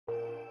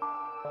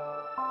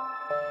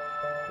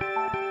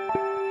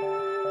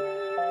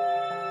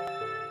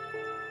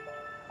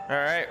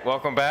Alright,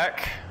 welcome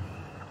back.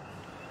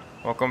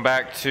 Welcome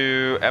back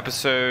to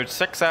episode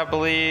 6, I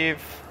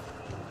believe.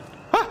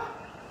 Ah!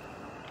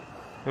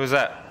 Who was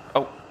that?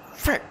 Oh,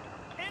 frick!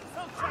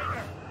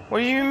 What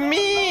do you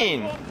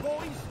mean?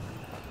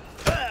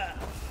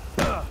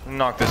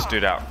 Knock this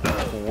dude out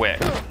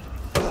quick.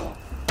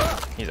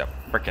 He's a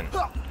frickin'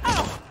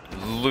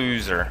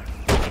 loser.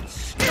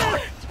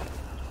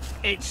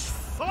 It's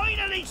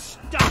finally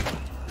stuck.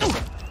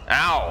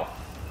 Ow!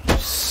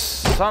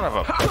 Son of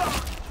a...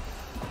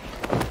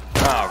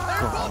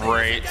 Oh,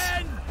 great.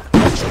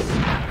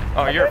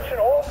 Oh, you're a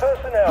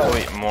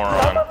complete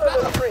moron. Some of the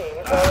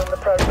latrines are in the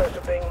process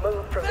of being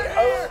moved from the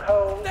old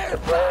home to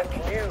brand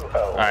new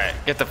home. Alright,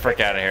 get the frick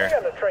out of here. If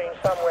you're in a train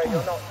somewhere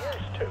you're not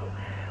used to,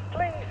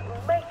 please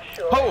make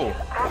sure Oh.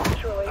 it's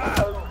actually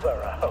over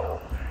a home.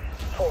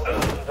 For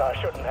reasons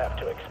I shouldn't have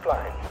to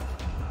explain.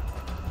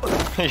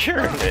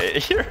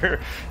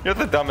 You're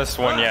the dumbest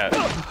one yet.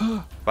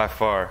 By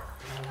far.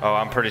 Oh,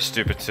 I'm pretty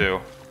stupid too.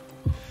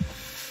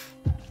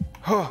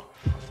 Oh,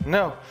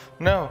 no,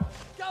 no.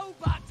 Go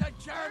back to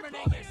Germany,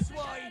 you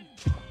swine.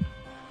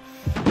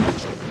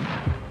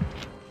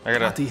 I gotta...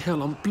 Bloody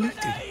hell, I'm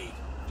bleeding.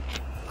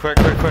 Quick,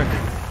 quick, quick.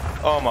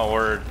 Oh my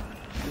word.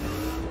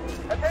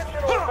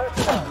 Attention all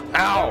personnel.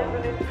 Ow!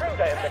 There's an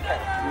intruder in the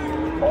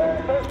camp. All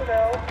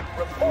personnel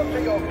report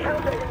to your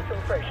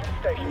counter-infiltration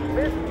stations.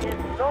 This is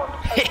not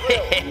a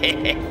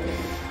drill.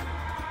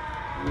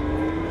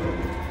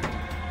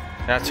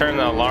 Now turn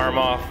the alarm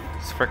off.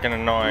 It's freaking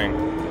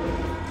annoying.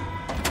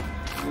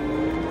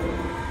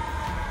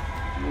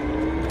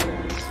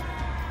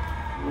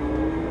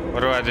 What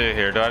do I do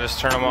here? Do I just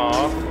turn them all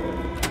off?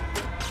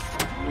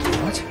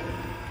 What?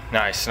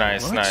 Nice,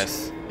 nice, What?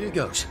 nice. Here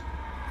goes.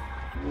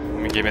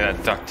 Let me give me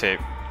that duct tape.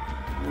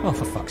 Oh,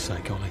 for fuck's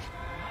sake, Ollie.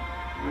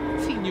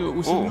 He knew it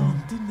was Ooh.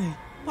 alarmed, didn't he?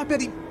 I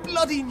bet he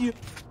bloody knew.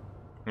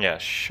 Yeah,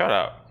 shut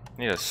up.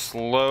 I need to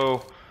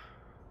slow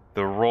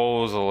the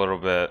rolls a little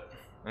bit.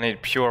 I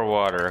need pure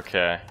water,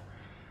 okay.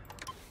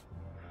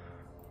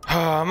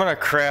 I'm gonna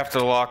craft a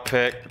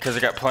lockpick because I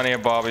got plenty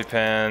of bobby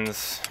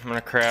pins. I'm gonna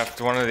craft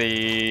one of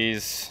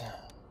these.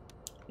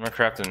 I'm gonna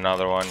craft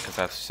another one because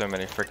I have so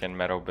many freaking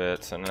metal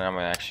bits, and then I'm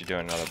gonna actually do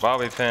another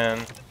bobby pin.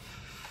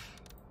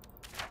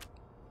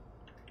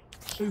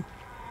 Ooh.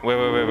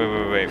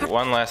 Wait.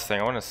 One last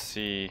thing. I want to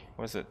see,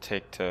 what does it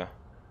take to...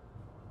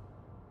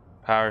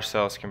 Power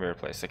cells can be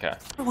replaced. Okay.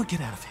 I want to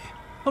get out of here.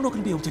 I'm not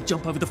going to be able to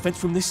jump over the fence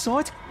from this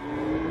side.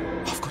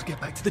 I've got to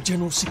get back to the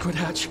general secret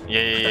hatch.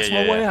 Yeah. That's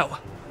my way out.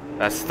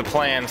 That's the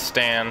plan,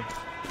 Stan.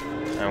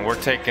 And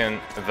we're taking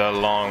the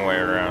long way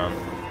around.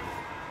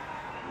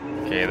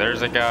 Okay,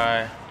 there's a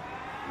guy.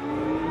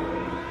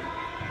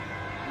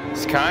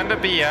 It's kind of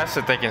BS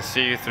that they can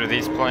see you through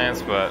these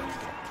plants, but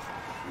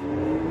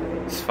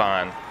it's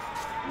fine.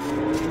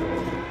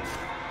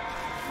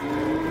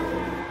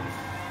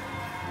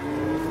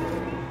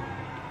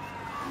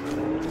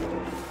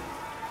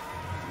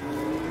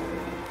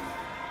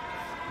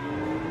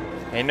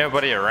 Ain't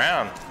nobody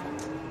around.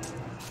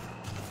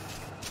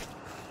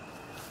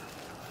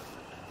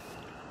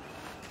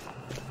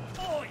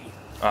 Oi,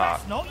 Ah,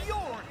 that's not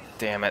yours.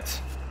 damn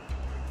it.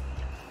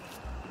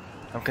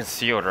 I'm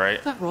concealed,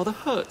 right? That rather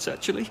hurts,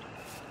 actually.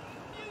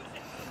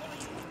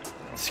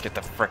 Let's get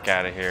the frick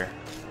out of here.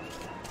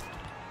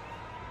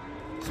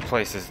 This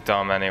place is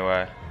dumb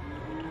anyway.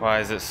 Why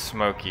is it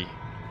smoky?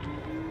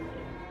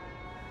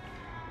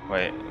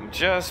 Wait,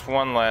 just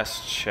one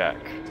last check.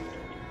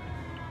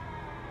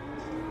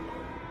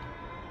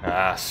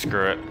 Ah,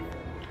 screw it.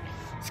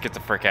 Let's get the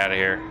frick out of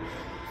here.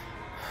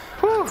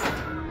 Whew!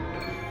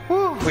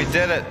 Whew, we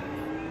did it!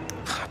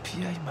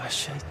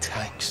 Papier-mâché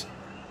tanks.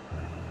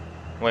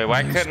 Wait,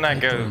 why couldn't I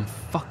Newspaper go... and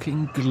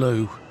fucking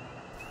glue.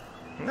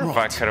 I wonder if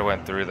I could have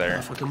went through there.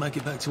 If I can make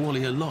it back to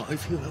Ollie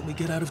alive, he'll help me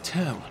get out of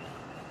town.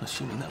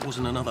 Assuming that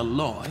wasn't another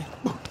lie,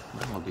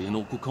 that won't be an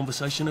awkward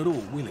conversation at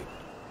all, will it?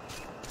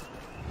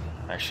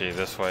 Actually,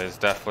 this way is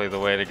definitely the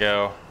way to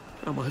go.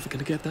 How am I ever going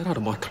to get that out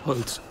of my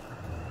clothes?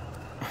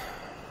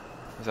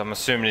 'Cause I'm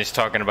assuming he's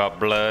talking about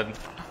blood.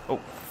 Oh,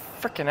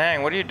 frickin'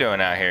 hang, what are you doing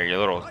out here, you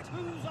little... Right,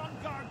 who's on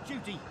guard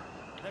duty?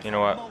 There's You know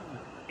a what? mole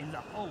in the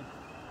hole.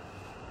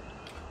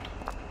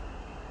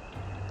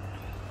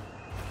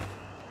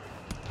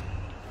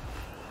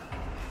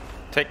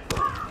 Take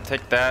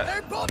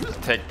that.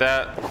 Take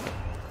that.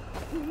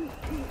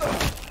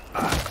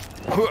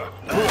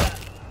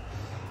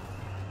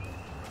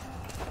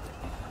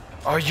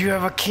 Oh, you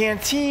have a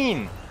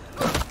canteen.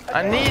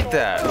 I need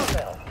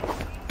that.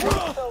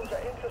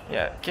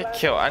 Yeah, get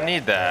killed. I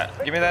need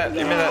that. Give me that.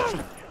 Give me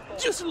that.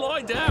 Just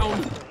lie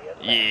down.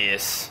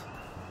 Yes.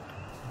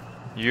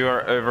 You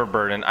are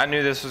overburdened. I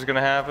knew this was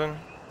gonna happen.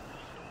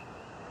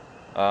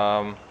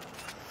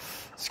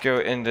 Let's go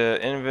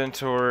into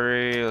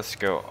inventory. Let's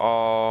go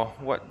all.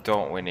 What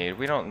don't we need?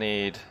 We don't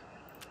need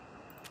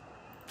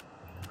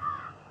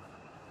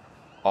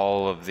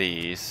all of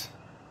these.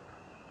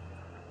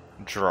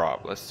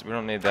 Drop. We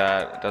don't need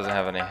that. It doesn't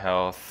have any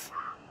health.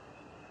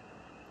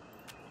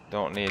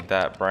 Don't need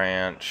that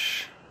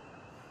branch.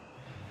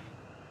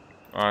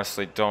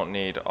 Honestly, don't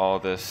need all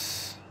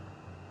this.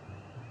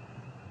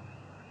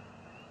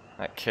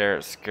 That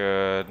carrot's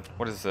good.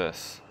 What is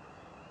this?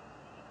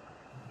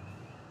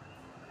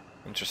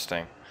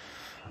 Interesting.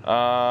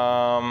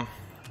 Ammo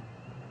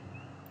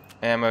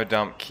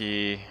dump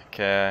key.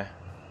 Okay.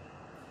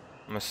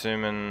 I'm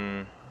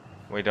assuming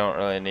we don't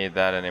really need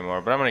that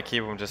anymore, but I'm gonna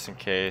keep them just in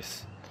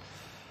case.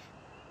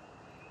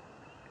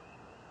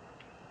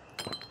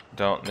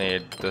 Don't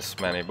need this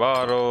many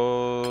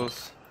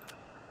bottles.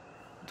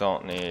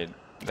 Don't need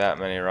that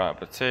many rotten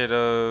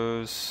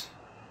potatoes.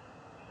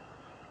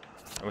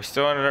 Are we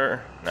still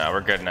under? No,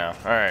 we're good now.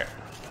 Alright.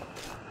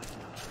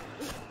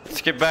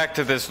 Let's get back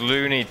to this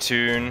Looney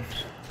Tune.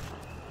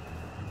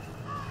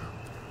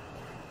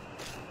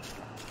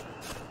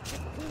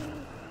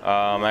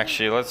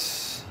 Actually,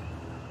 let's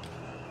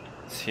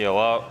heal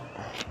up.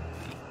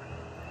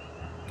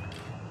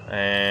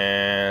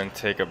 And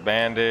take a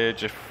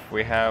bandage if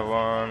we have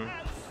one.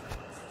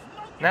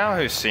 Now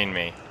who's seen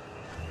me?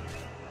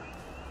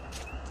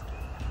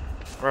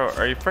 Bro,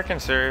 are you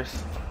freaking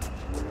serious?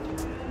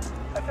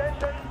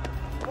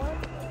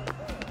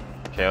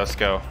 Okay, let's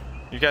go.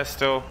 You guys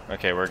still?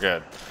 Okay, we're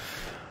good.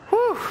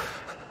 Whew.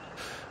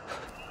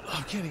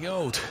 I'm getting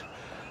old.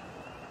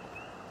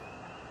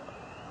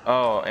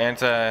 Oh,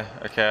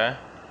 okay.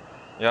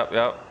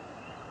 Yep.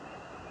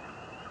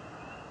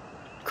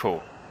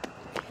 Cool.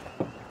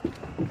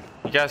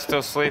 You guys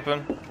still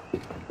sleeping?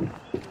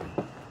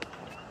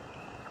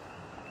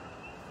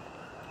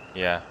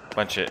 Yeah,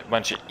 bunch of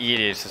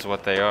idiots is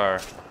what they are.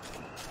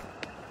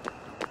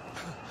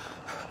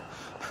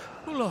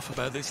 We'll laugh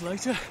about this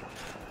later.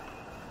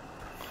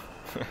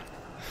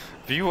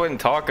 If you wouldn't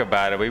talk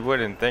about it, we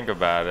wouldn't think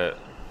about it.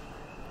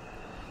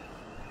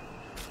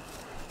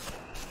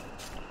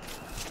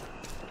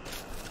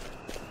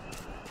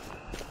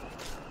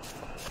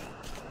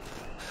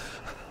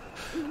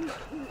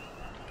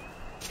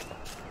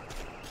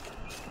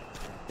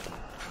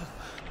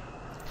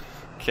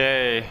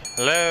 Okay,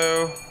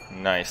 hello.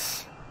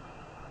 Nice.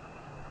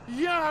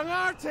 Young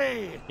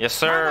Artie! Yes,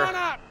 sir. Come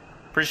on up!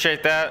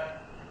 Appreciate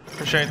that.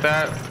 Appreciate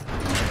that.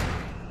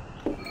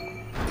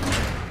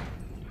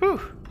 Whew.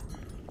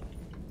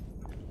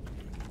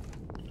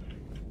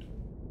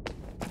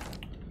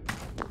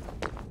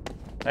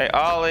 Hey,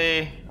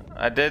 Ollie.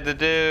 I did the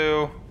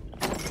do.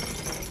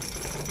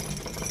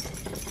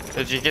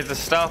 Did you get the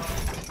stuff?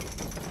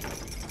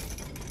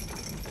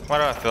 Why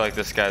do I feel like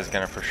this guy's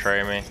gonna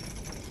portray me?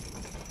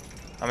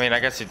 I mean,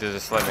 I guess he did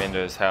just let me into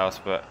his house,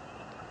 but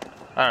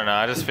I don't know.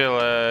 I just feel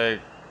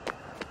like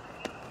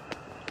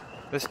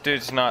this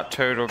dude's not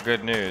total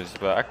good news,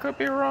 but I could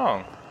be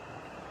wrong.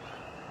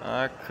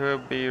 I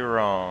could be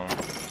wrong.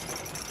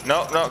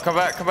 No, come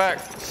back.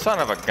 Son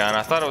of a gun.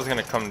 I thought it was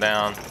gonna come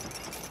down.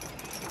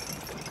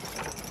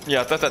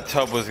 Yeah, I thought that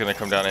tub was gonna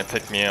come down and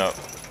pick me up.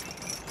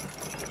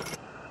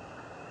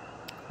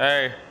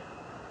 Hey,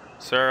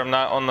 sir, I'm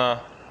not on the...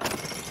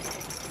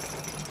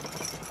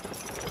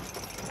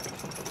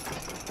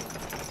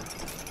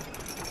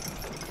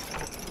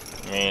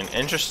 I mean,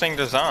 interesting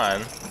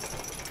design.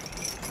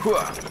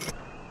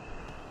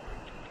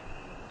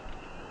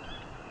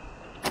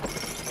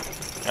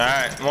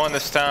 Alright, I'm on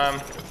this time.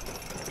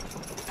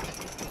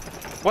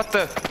 What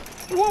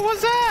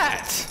was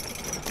that?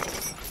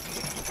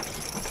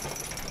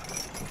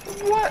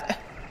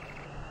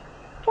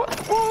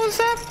 What was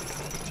that?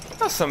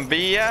 That's some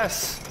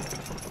BS.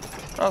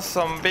 That's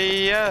some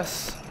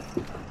BS.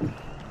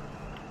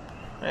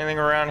 Anything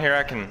around here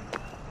I can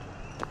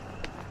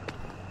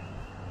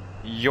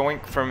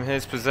yoink from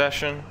his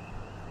possession?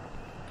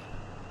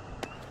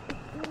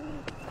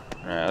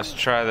 Alright, let's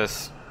try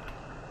this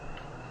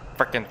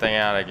frickin' thing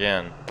out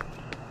again.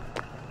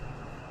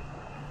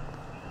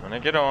 I'm gonna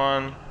get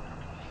on.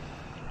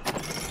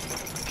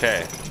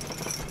 Okay.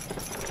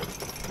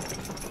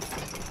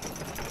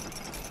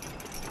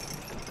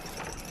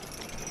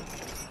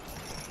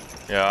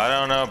 Yeah, I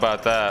don't know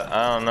about that.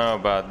 I don't know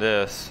about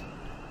this.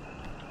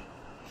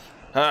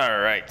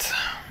 Alright.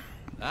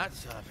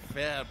 That's a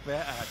fair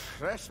bit of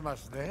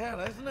Christmas there,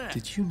 isn't it?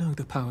 Did you know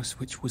the power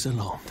switch was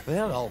alarmed?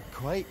 They're all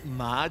quite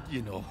mad,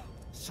 you know.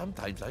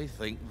 Sometimes I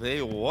think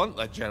they want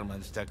the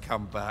Germans to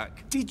come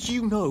back. Did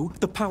you know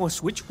the power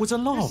switch was It's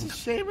alarmed? a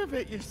shame of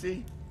it, you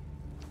see.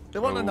 They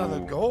want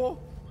another go.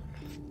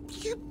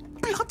 You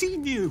bloody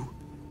knew!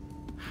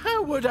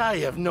 How would I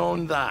have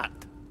known that?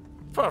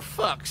 For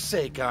fuck's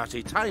sake,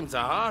 Artie, times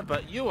are hard,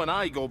 but you and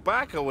I go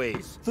back a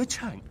ways. The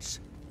tanks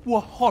were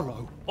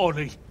hollow,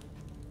 Ollie.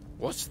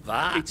 What's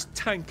that? It's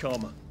tank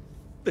armor.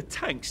 The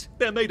tanks,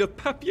 they're made of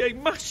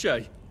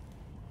papier-mâché.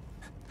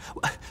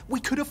 We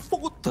could have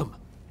fought them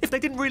if they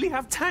didn't really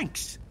have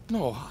tanks.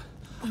 No.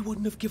 I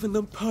wouldn't have given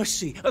them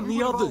Percy and We the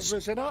were all others.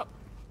 risen up.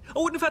 I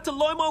wouldn't have had to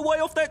lie my way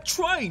off that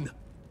train.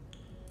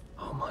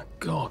 Oh my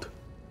God.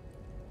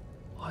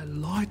 I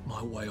lied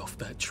my way off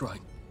that train.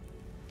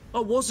 I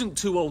wasn't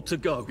too old to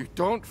go. You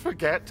don't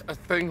forget a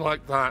thing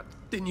like that.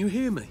 Didn't you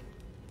hear me?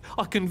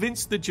 I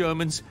convinced the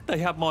Germans they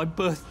had my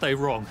birthday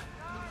wrong.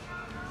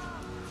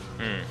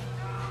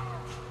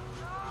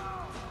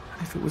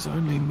 If If it was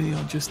only me,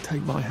 I'd just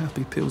take my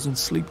happy pills and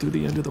sleep through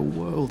the end of the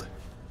world.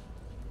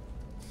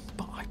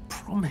 But I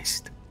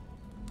promised.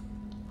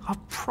 I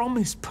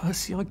promised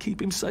Percy I'd keep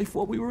him safe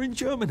while we were in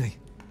Germany.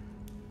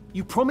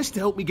 You promised to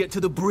help me get to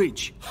the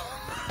bridge.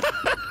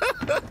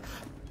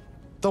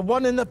 The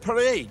one in the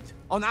parade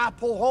on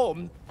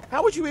Appleholm?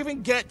 How would you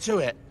even get to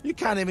it? You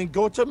can't even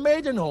go to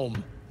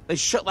Maidenholm. They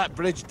shut that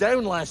bridge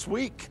down last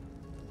week.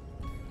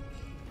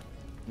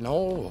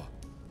 No.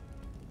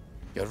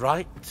 You're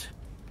right.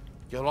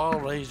 You're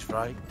always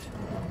right.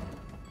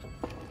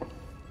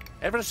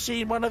 Ever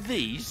seen one of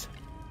these?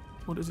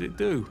 What does it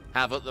do?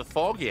 Haven't the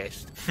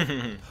foggiest.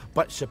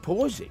 But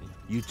supposing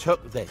you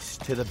took this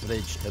to the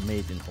bridge to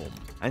Maidenholm,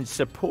 and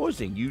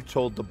supposing you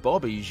told the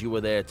bobbies you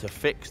were there to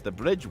fix the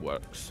bridge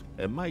works,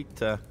 it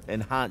might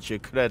enhance your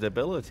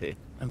credibility.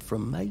 And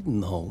from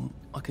Maidenholm,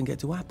 I can get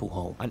to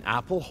Appleholm. And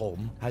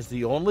Appleholm has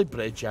the only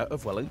bridge out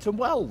of Wellington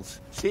Wells.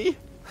 See?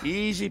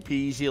 Easy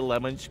peasy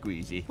lemon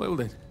squeezy. Well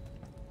then,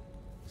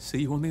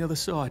 see you on the other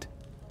side.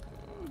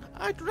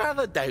 I'd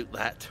rather doubt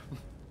that.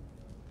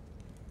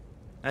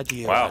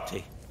 Adieu, Wow.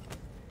 Artie.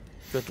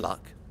 Good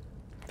luck.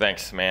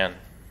 Thanks, man.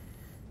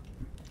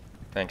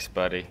 Thanks,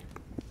 buddy.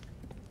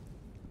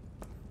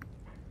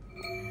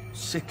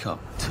 Sick-up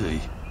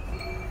tea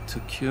to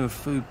cure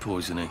food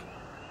poisoning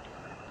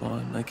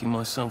by making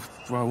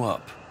myself throw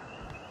up.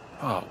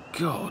 Oh,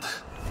 God.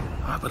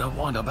 I hope I don't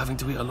wind up having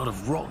to eat a lot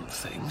of rotten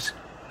things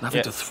and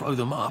having to throw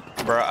them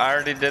up. Bro, I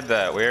already did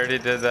that. We already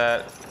did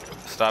that.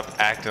 Stop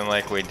acting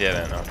like we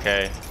didn't,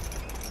 okay?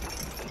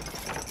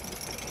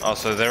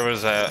 Also, there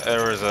was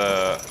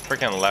a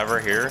freaking lever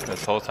here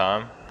this whole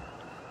time.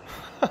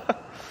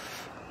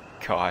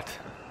 God.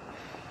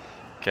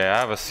 Okay, I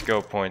have a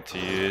skill point to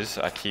use.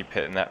 I keep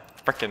hitting that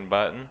freaking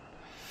button.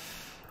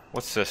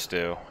 What's this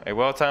do? A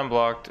well-timed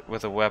block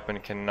with a weapon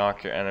can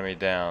knock your enemy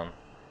down.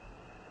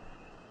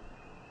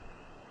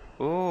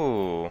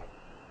 Ooh.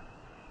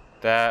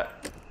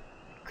 That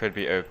could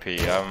be OP.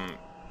 I'm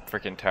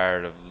freaking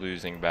tired of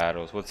losing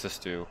battles. What's this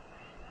do?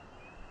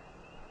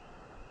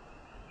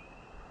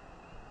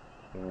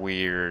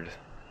 Weird.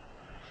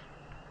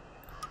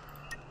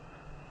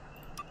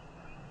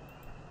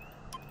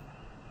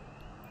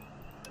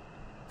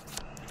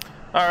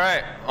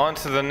 Alright, on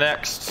to the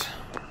next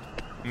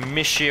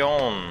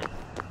mission.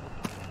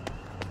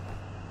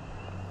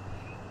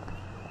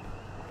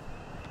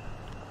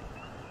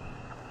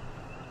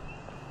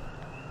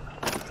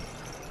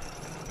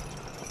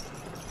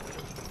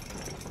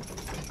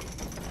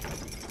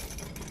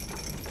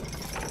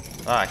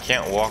 I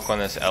can't walk on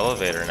this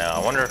elevator now.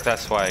 I wonder if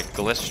that's why I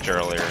glitched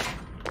earlier.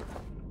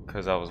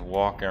 Because I was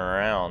walking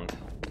around.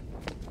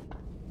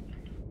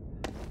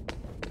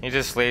 He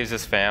just leaves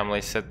his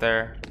family sit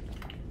there.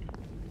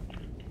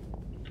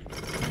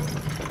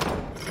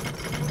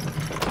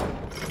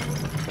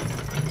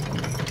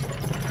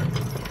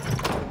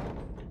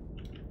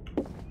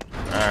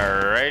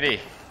 Alrighty.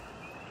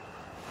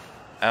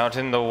 Out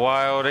in the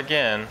wild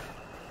again.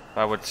 If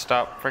I would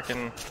stop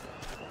frickin'.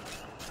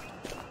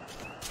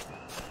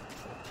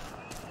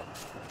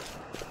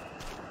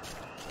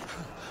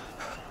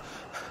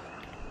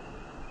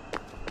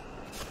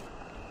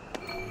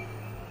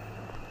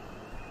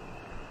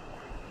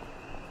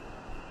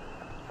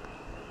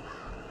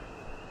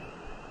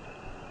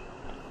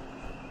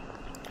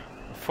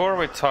 Before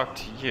we talk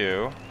to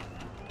you,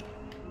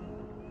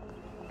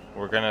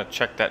 we're gonna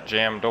check that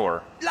jam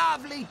door.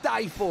 Lovely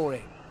day for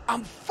it.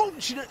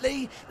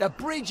 Unfortunately, the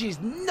bridge is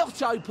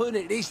not open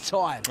at this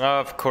time.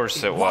 Of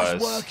course it was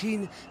was.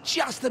 working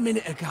just a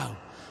minute ago,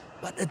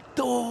 but the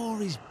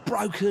door is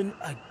broken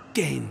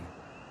again.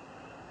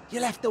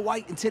 You'll have to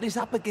wait until it's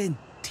up again.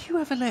 Do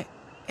you ever let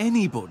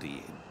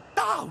anybody in?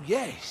 Oh,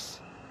 yes.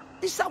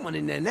 There's someone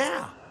in there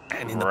now.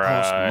 And in the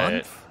past Right.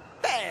 month?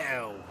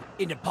 Well,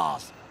 in the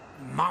past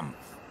month.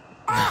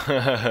 Ah,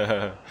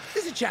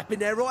 there's a chap in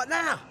there right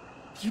now.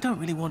 You don't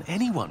really want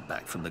anyone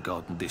back from the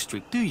Garden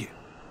District, do you?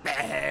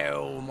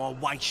 Hell, my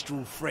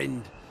wastrel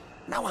friend.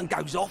 No one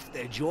goes off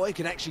their joy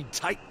can actually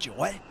take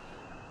joy.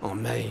 I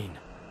mean,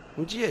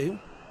 would you?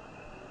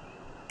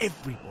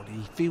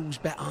 Everybody feels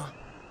better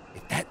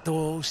if that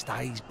door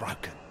stays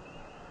broken.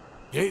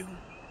 You,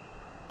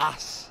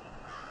 us,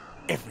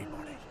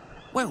 everybody.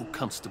 Well,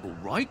 Constable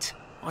Wright,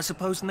 I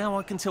suppose now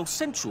I can tell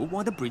Central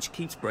why the bridge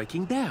keeps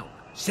breaking down.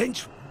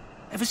 Central?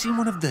 Ever seen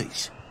one of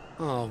these?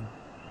 Oh,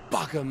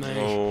 bugger me.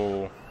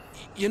 Oh.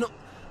 You're not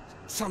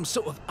some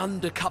sort of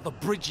undercover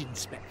bridge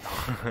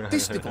inspector.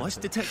 This device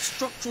detects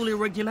structural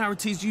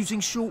irregularities using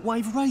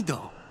shortwave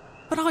radar.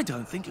 But I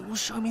don't think it will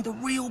show me the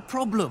real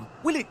problem.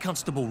 Will it,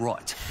 Constable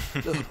Wright?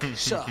 Look,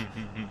 sir,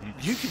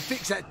 you can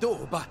fix that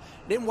door, but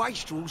them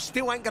wastrels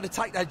still ain't gonna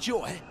take their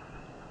joy.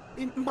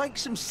 It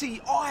makes them see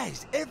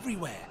eyes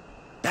everywhere.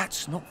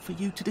 That's not for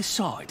you to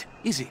decide,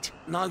 is it?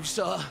 No,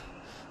 sir.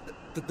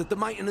 The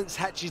maintenance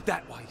hatch is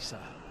that way, sir.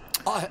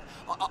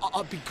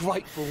 I'd be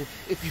grateful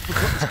if you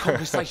forgot this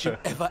conversation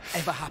ever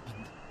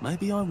happened.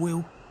 Maybe I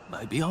will,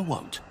 maybe I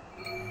won't.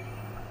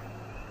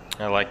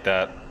 I like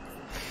that.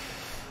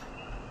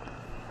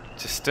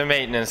 Just a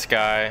maintenance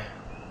guy.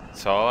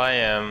 That's all I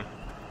am.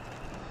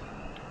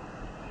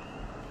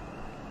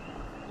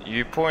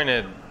 You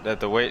pointed that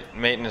the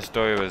maintenance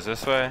door was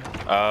this way?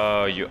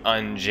 Oh, you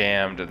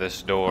unjammed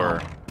this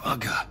door. Oh,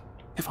 bugger.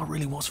 If I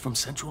really was from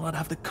Central, I'd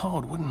have the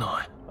card, wouldn't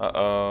I?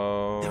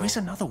 Uh-oh. There is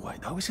another way,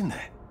 though, isn't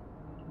there?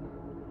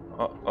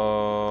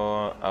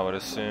 Uh-oh. I would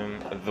assume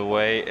the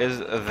way is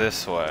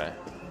this way.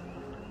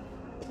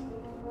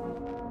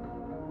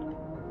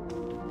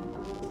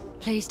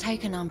 Please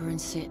take a number and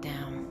sit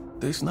down.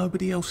 There's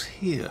nobody else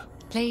here.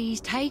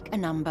 Please take a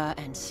number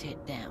and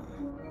sit down.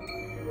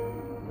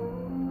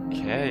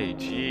 Okay,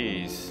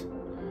 jeez.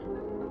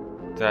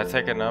 Did I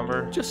take a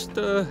number? Just,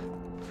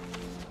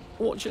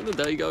 watching the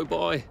day go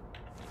by.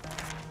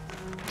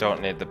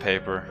 Don't need the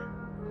paper.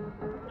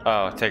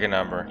 Oh, take a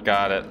number.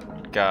 Got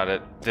it. Got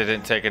it.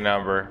 Didn't take a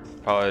number.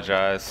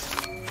 Apologize.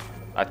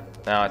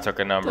 Now I took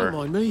a number.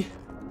 Don't mind me.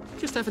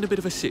 Just having a bit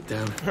of a sit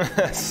down.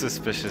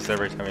 Suspicious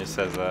every time he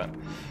says that.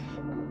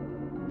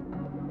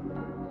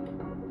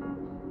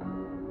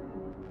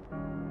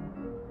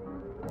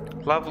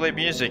 Lovely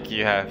music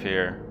you have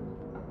here.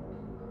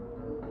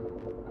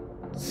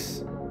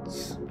 It's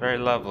very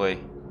lovely.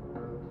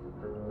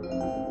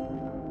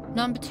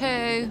 Number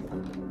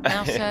 2.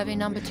 Now serving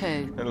number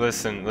 2.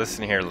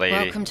 Listen here, lady.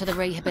 Welcome to the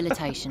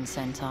rehabilitation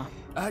centre.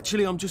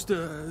 Actually, I'm just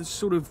a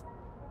sort of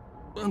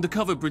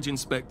undercover bridge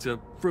inspector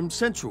from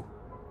Central.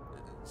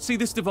 See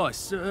this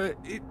device?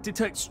 It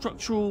detects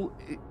structural...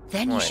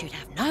 Then you Wait. should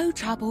have no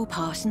trouble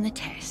passing the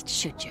test,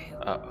 should you?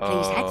 Uh-oh.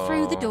 Please head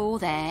through the door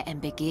there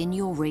and begin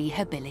your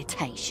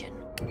rehabilitation.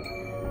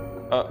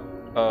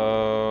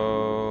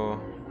 Uh-oh.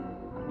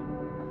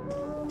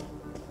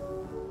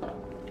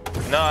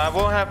 No, I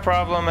won't have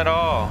problem at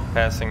all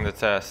passing the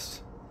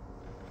test.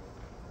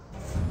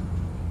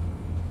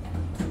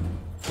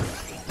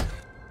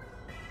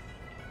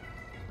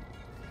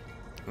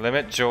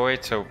 Limit joy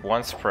to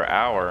once per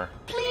hour.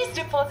 Please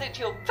deposit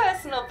your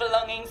personal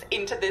belongings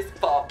into this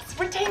box,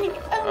 retaining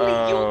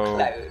only your Oh,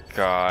 clothes.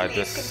 God,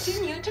 Please this-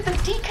 continue to the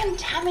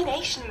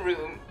decontamination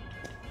room.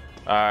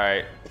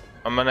 Alright,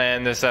 I'm gonna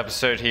end this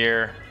episode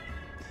here.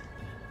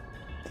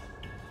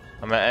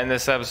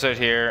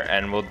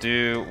 And we'll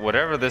do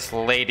whatever this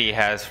lady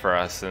has for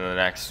us in the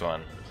next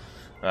one.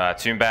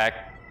 Tune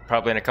back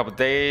probably in a couple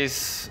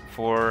days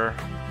for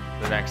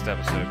the next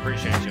episode.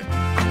 Appreciate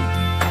you.